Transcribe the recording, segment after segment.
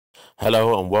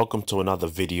Hello and welcome to another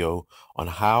video on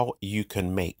how you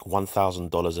can make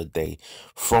 $1,000 a day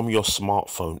from your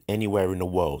smartphone anywhere in the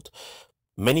world.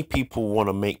 Many people want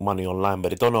to make money online, but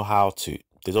they don't know how to.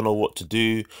 They don't know what to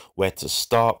do, where to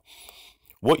start.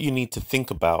 What you need to think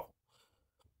about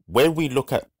when we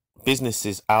look at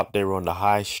businesses out there on the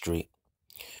high street,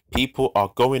 people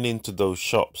are going into those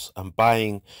shops and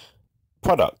buying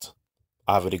product.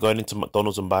 Either they're going into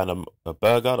McDonald's and buying a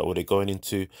burger, or they're going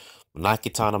into Nike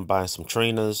Town and buying some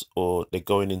trainers, or they're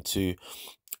going into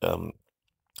a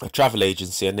travel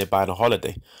agency and they're buying a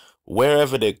holiday.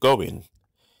 Wherever they're going,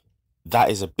 that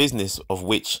is a business of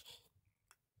which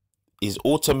is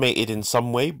automated in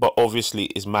some way, but obviously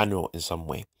is manual in some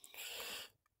way.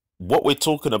 What we're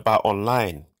talking about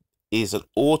online is an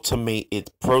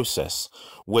automated process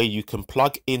where you can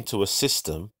plug into a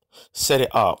system, set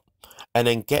it up, and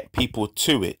then get people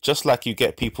to it, just like you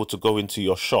get people to go into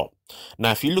your shop.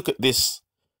 Now, if you look at this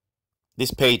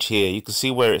page here, you can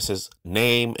see where it says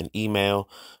name and email,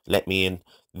 let me in.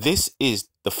 This is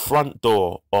the front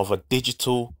door of a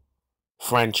digital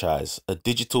franchise, a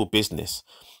digital business.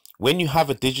 When you have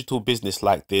a digital business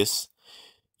like this,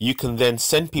 you can then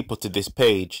send people to this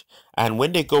page, and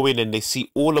when they go in and they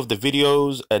see all of the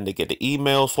videos and they get the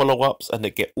email follow-ups and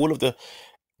they get all of the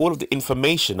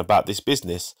information about this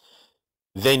business,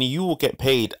 then you will get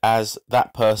paid as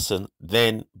that person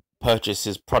then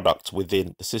purchases products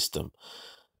within the system.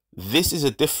 This is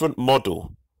a different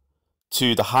model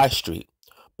to the high street,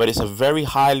 but it's a very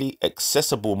highly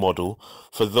accessible model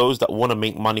for those that want to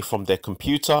make money from their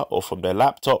computer or from their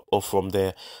laptop or from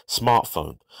their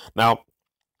smartphone. Now,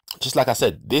 just like I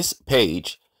said, this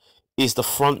page is the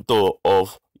front door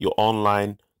of your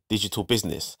online digital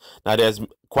business. Now, there's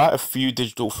quite a few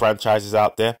digital franchises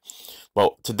out there.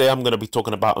 Well, today I'm going to be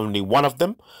talking about only one of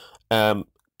them.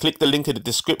 Click the link in the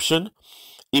description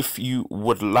if you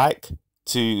would like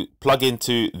to plug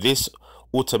into this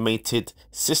automated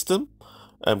system.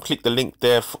 Click the link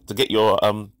there to get your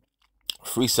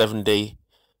free 7-day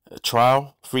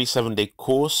trial, free 7-day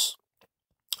course,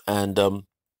 and the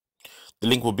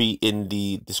link will be in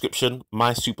the description,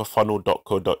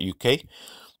 mysuperfunnel.co.uk.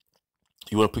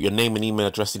 You want to put your name and email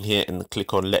address in here and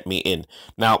click on let me in.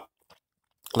 Now,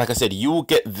 like I said, you will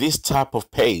get this type of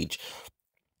page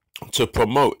to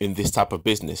promote in this type of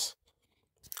business.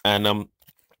 And let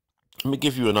me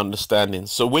give you an understanding.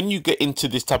 So when you get into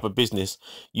this type of business,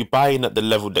 you buy in at the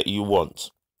level that you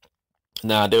want.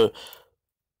 Now, the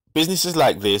businesses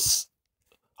like this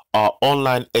are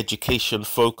online education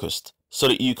focused, so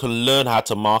that you can learn how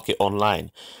to market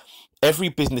online. Every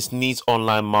business needs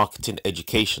online marketing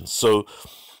education. So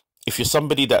if you're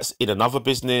somebody that's in another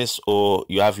business, or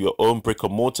you have your own brick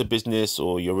and mortar business,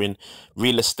 or you're in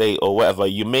real estate or whatever,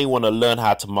 you may want to learn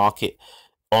how to market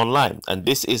online. And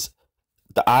this is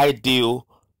the ideal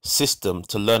system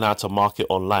to learn how to market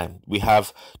online. We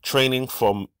have training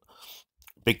from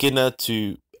beginner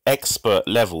to expert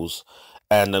levels.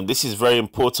 And this is very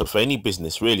important for any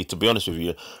business, really, to be honest with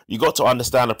you. You got to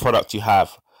understand the product you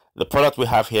have. The product we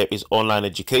have here is online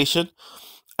education.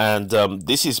 And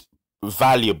this is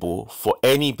valuable for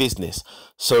any business.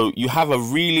 So you have a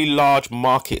really large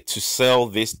market to sell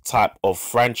this type of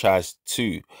franchise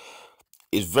to.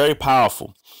 It's very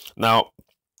powerful. Now,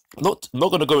 not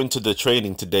going to go into the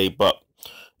training today, but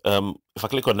if I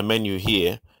click on the menu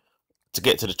here to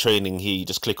get to the training here, you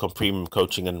just click on premium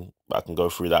coaching and I can go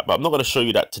through that. But I'm not going to show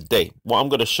you that today. What I'm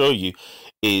going to show you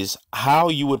is how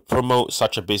you would promote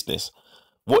such a business.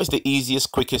 What is the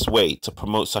easiest, quickest way to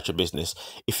promote such a business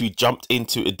if you jumped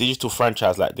into a digital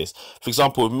franchise like this? For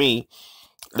example, with me,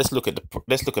 let's look at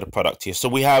the product here. So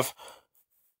we have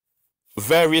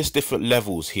various different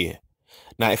levels here.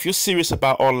 Now, if you're serious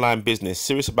about online business,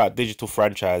 serious about digital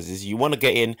franchises, you want to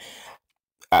get in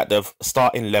at the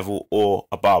starting level or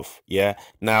above. Yeah.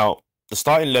 Now, the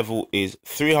starting level is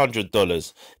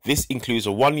 $300. This includes a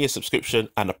 1-year subscription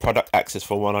and a product access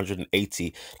for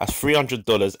 $180. That's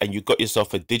 $300, and you got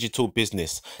yourself a digital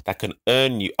business that can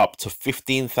earn you up to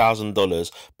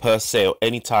 $15,000 per sale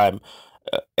anytime,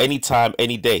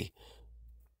 any day.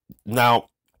 Now,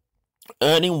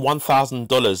 earning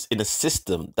 $1,000 in a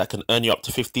system that can earn you up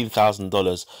to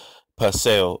 $15,000 per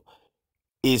sale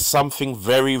is something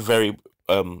very, very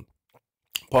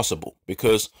possible,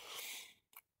 because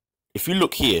if you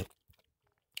look here,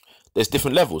 there's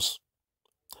different levels.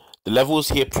 The levels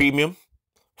here, premium,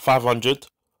 500,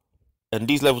 and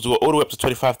these levels go all the way up to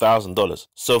 $25,000.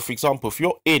 So, for example, if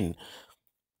you're in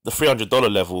the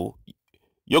 $300 level,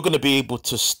 you're going to be able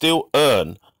to still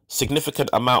earn significant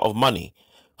amount of money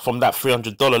from that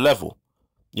 $300 level.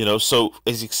 You know, so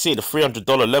as you can see, the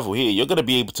 $300 level here, you're going to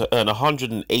be able to earn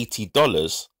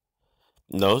 $180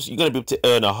 No, so you're going to be able to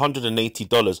earn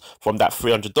 $180 from that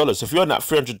 $300. If you're on that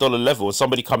 $300 level and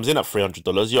somebody comes in at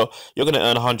 $300, you're going to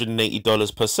earn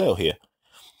 $180 per sale here.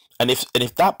 And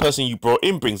if that person you brought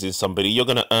in brings in somebody, you're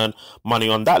going to earn money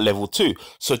on that level too.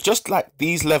 So just like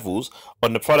these levels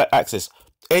on the product access,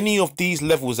 any of these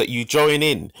levels that you join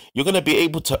in, you're going to be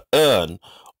able to earn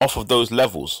off of those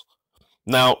levels.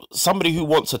 Now, somebody who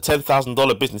wants a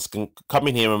 $10,000 business can come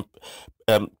in here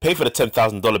and pay for the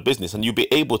 $10,000 business, and you'll be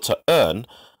able to earn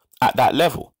at that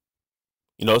level.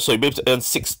 You know, so you'll be able to earn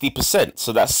 60%.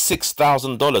 So that's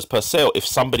 $6,000 per sale if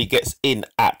somebody gets in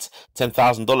at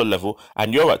 $10,000 level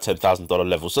and you're at $10,000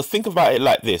 level. So think about it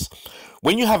like this.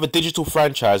 When you have a digital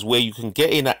franchise where you can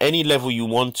get in at any level you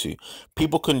want to,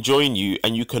 people can join you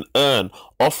and you can earn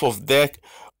off of the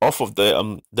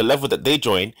level that they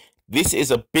join. This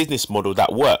is a business model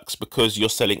that works because you're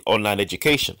selling online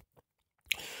education.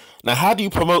 Now, how do you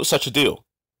promote such a deal?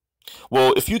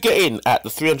 Well, if you get in at the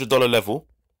 $300 level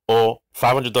or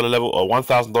 $500 level or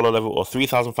 $1,000 level or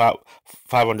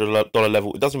 $3,500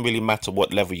 level, it doesn't really matter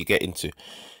what level you get into.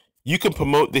 You can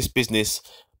promote this business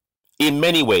in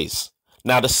many ways.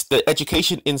 Now, the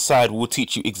education inside will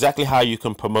teach you exactly how you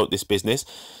can promote this business.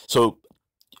 So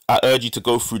I urge you to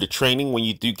go through the training when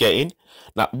you do get in.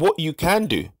 Now, what you can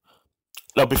do,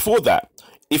 now before that,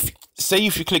 if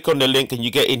you click on the link and you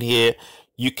get in here,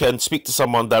 you can speak to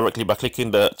someone directly by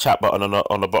clicking the chat button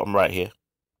on the bottom right here.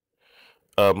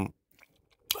 And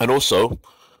also,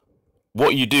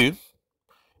 what you do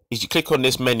is you click on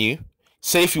this menu.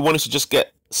 Say if you wanted to just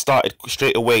get started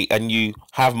straight away and you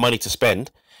have money to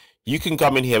spend, you can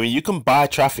come in here and you can buy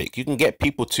traffic. You can get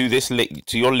people to this link,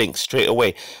 to your link straight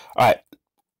away. All right,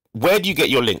 where do you get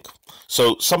your link?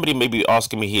 So somebody may be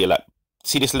asking me here, like,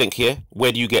 see this link here?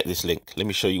 Where do you get this link? Let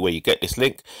me show you where you get this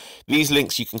link. These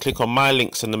links, you can click on my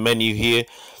links in the menu here,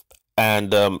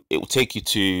 and it will take you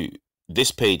to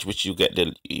this page, which you'll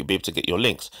be able to get your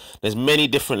links. There's many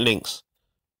different links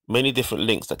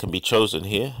that can be chosen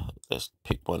here. Let's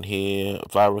pick one here,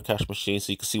 viral cash machine,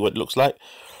 so you can see what it looks like.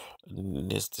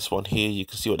 And there's this one here, you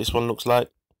can see what this one looks like.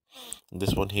 And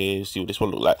this one here, you see what this one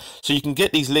looks like. So you can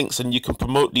get these links and you can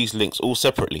promote these links all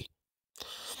separately.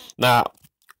 Now,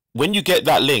 when you get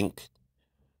that link,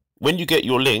 when you get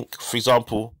your link, for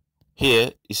example,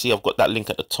 here, you see I've got that link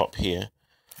at the top here.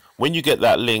 When you get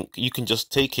that link, you can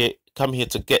just take it, come here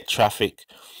to get traffic,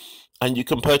 and you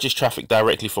can purchase traffic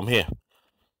directly from here.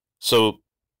 So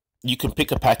you can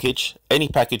pick a package, any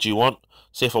package you want.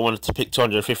 Say if I wanted to pick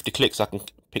 250 clicks, I can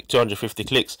pick 250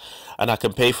 clicks, and I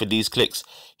can pay for these clicks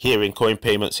here in coin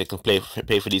payments. You can pay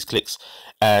for these clicks,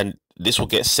 and this will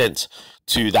get sent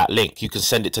to that link. You can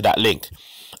send it to that link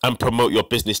and promote your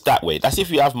business that way. That's if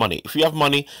you have money. If you have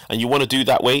money and you want to do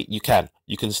that way, you can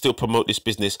still promote this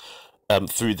business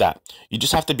through that. You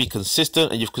just have to be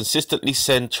consistent, and you've consistently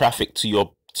send traffic to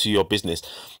your business.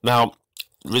 Now,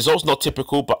 results not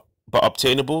typical but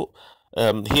obtainable.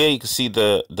 Here you can see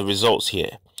the results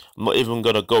here. I'm not even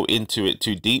going to go into it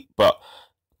too deep, but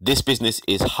this business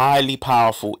is highly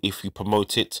powerful if you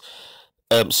promote it.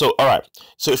 So all right,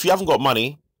 so if you haven't got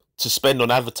money to spend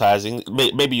on advertising,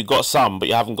 maybe you got some but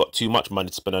you haven't got too much money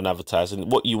to spend on advertising,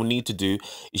 what you will need to do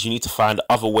is you need to find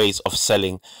other ways of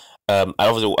selling,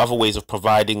 other ways of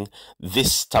providing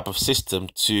this type of system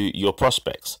to your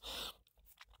prospects,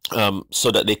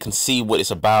 so that they can see what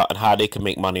it's about and how they can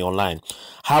make money online.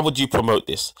 How would you promote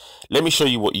this? Let me show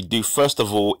you what you do. First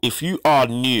of all, if you are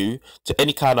new to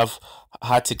any kind of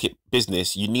high ticket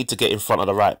business, you need to get in front of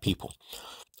the right people.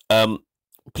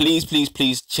 Please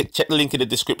check the link in the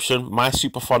description,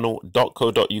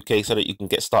 mysuperfunnel.co.uk, so that you can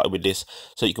get started with this,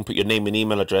 so you can put your name and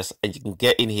email address, and you can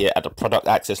get in here at the product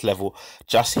access level.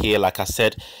 Just here, like I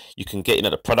said, you can get in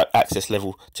at the product access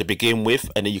level to begin with,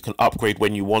 and then you can upgrade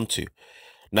when you want to.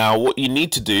 Now, what you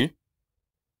need to do,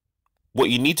 what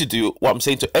I'm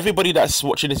saying to everybody that's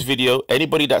watching this video,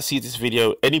 anybody that sees this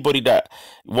video, anybody that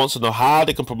wants to know how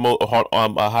they can promote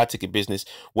a high ticket business,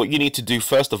 what you need to do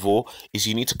first of all is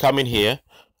you need to come in here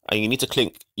and you need to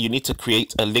create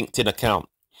a LinkedIn account.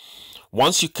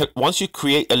 Once you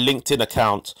create a LinkedIn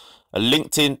account, a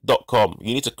linkedin.com,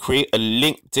 you need to create a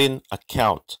LinkedIn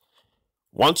account.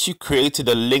 Once you created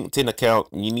a LinkedIn account,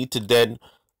 you need to then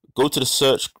go to the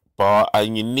search bar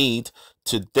and you need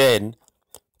to then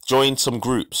join some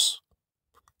groups.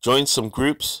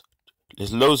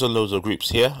 There's loads of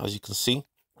groups here, as you can see.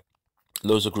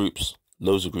 Loads of groups.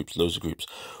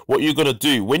 What you're gonna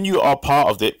do when you are part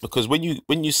of it, because when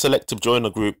you select to join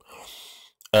a group,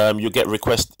 you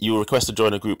request to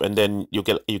join a group, and then you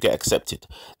get accepted.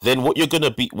 Then what you're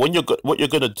gonna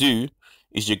do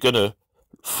is you're gonna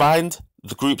find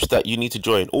the groups that you need to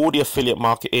join, all the affiliate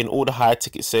marketing, all the high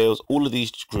ticket sales, all of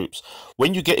these groups.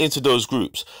 When you get into those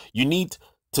groups, you need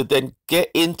to then get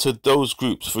into those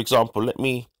groups. For example, let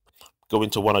me go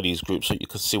into one of these groups so you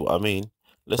can see what I mean.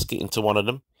 Let's get into one of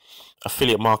them,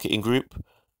 affiliate marketing group.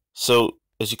 So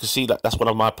as you can see, that's one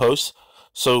of my posts.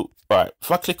 So all right,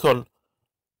 if I click on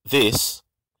this,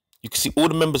 you can see all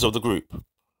the members of the group.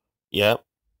 Yeah,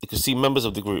 you can see members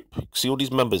of the group. You can see all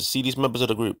these members. See these members of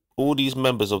the group. All these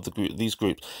members of the group. These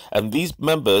groups, and these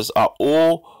members are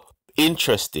all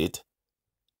interested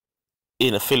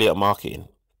in affiliate marketing.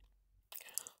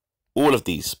 All of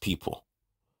these people.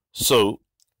 So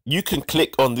you can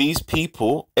click on these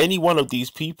people, any one of these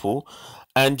people,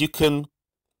 and you can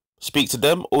speak to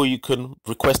them, or you can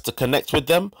request to connect with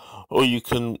them, or you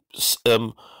can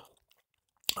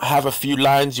have a few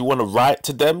lines you want to write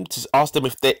to them to ask them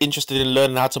if they're interested in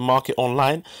learning how to market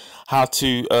online, how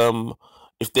to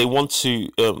if they want to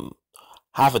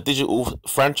have a digital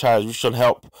franchise which can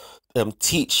help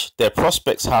teach their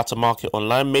prospects how to market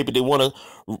online. Maybe they want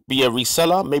to be a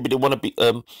reseller, maybe they want to be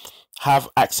have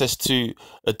access to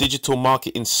a digital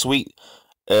marketing suite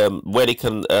where they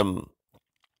can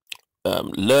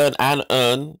learn and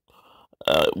earn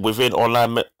within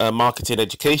online marketing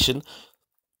education.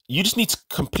 You just need to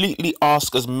completely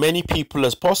ask as many people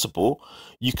as possible.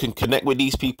 You can connect with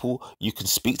these people. You can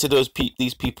speak to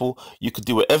these people. You can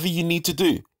do whatever you need to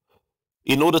do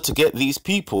in order to get these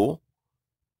people.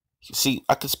 See,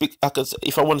 I can speak.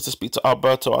 If I wanted to speak to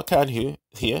Alberto, I can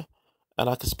here, and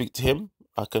I can speak to him.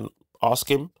 I can ask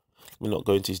him. We're not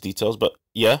going into his details, but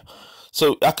yeah.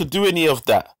 So I could do any of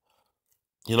that,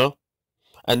 you know.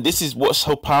 And this is what's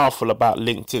so powerful about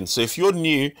LinkedIn. So if you're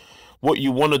new, what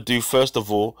you want to do, first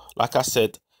of all, like I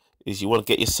said, is you want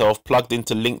to get yourself plugged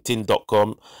into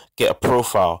linkedin.com, get a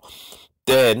profile.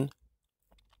 Then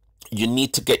you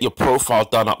need to get your profile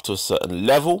done up to a certain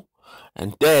level.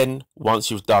 And then once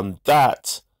you've done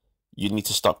that, you need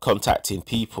to start contacting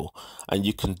people. And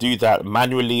you can do that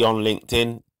manually on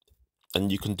LinkedIn.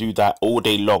 And you can do that all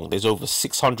day long. There's over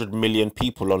 600 million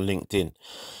people on LinkedIn.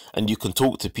 And you can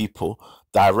talk to people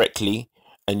directly,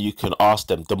 and you can ask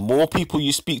them. The more people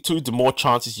you speak to, the more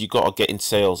chances you got of getting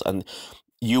sales. And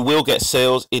you will get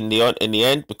sales in the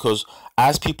end, because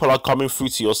as people are coming through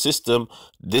to your system,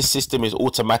 this system is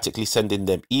automatically sending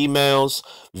them emails,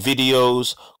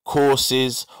 videos,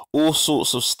 courses, all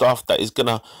sorts of stuff that is going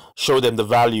to show them the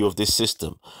value of this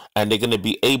system. And they're going to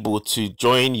be able to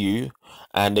join you,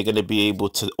 and they're going to be able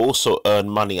to also earn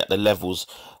money at the levels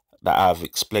that I've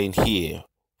explained here.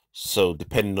 So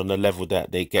depending on the level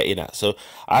that they get in at. So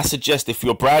I suggest, if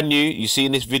you're brand new, you see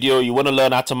in this video, you want to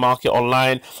learn how to market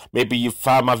online, maybe you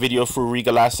found my video through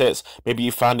Regal Assets, maybe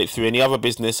you found it through any other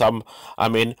business I'm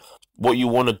in, what you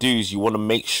want to do is you want to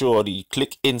make sure that you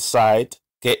click inside,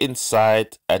 get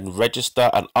inside, and register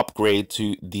and upgrade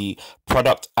to the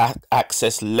product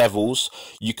access levels.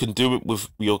 You can do it with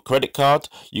your credit card,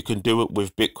 you can do it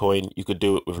with Bitcoin, you could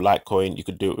do it with Litecoin, you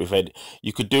could do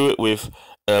it with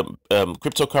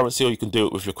cryptocurrency, or you can do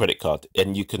it with your credit card,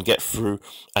 and you can get through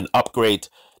an upgrade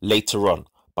later on.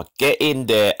 But get in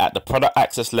there at the product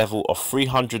access level of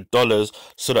 $300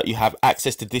 so that you have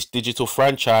access to this digital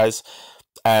franchise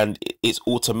and its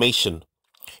automation.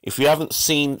 If you haven't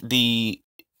seen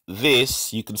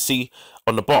this, you can see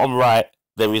on the bottom right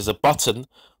there is a button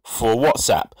for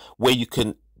WhatsApp where you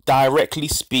can directly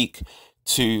speak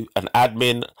to an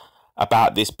admin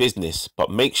about this business. But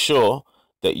make sure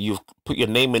that you've put your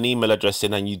name and email address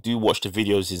in, and you do watch the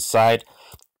videos inside.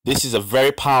 This is a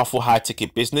very powerful high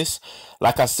ticket business.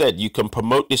 Like I said, you can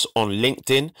promote this on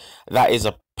LinkedIn. That is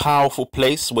a powerful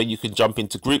place where you can jump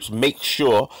into groups. Make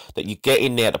sure that you get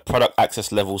in there at the product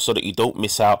access level so that you don't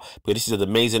miss out, because this is an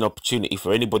amazing opportunity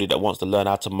for anybody that wants to learn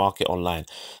how to market online.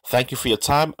 Thank you for your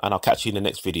time, and I'll catch you in the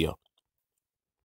next video.